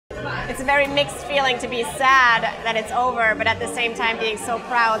It's a very mixed feeling to be sad that it's over, but at the same time being so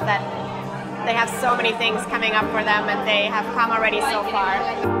proud that they have so many things coming up for them and they have come already so far.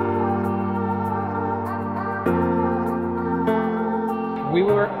 We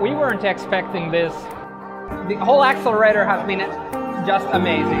weren't expecting this. The whole Accelerator has been just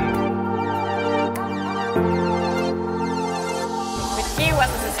amazing. With Kiuas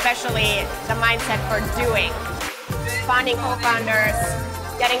is especially the mindset for doing. Finding co-founders,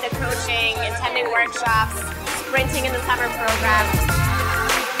 getting the coaching, attending workshops, sprinting in the summer program.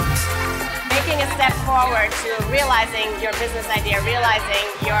 Making a step forward to realizing your business idea, realizing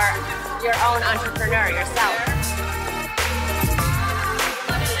your own entrepreneur yourself.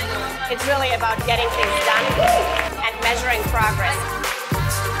 It's really about getting things done and measuring progress.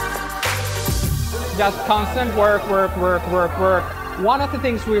 Just constant work. One of the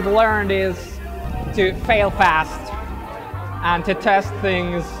things we've learned is to fail fast and to test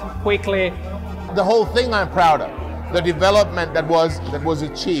things quickly. The whole thing I'm proud of, the development that was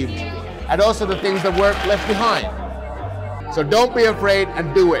achieved, and also the things that were left behind. So don't be afraid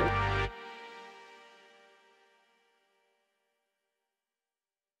and do it.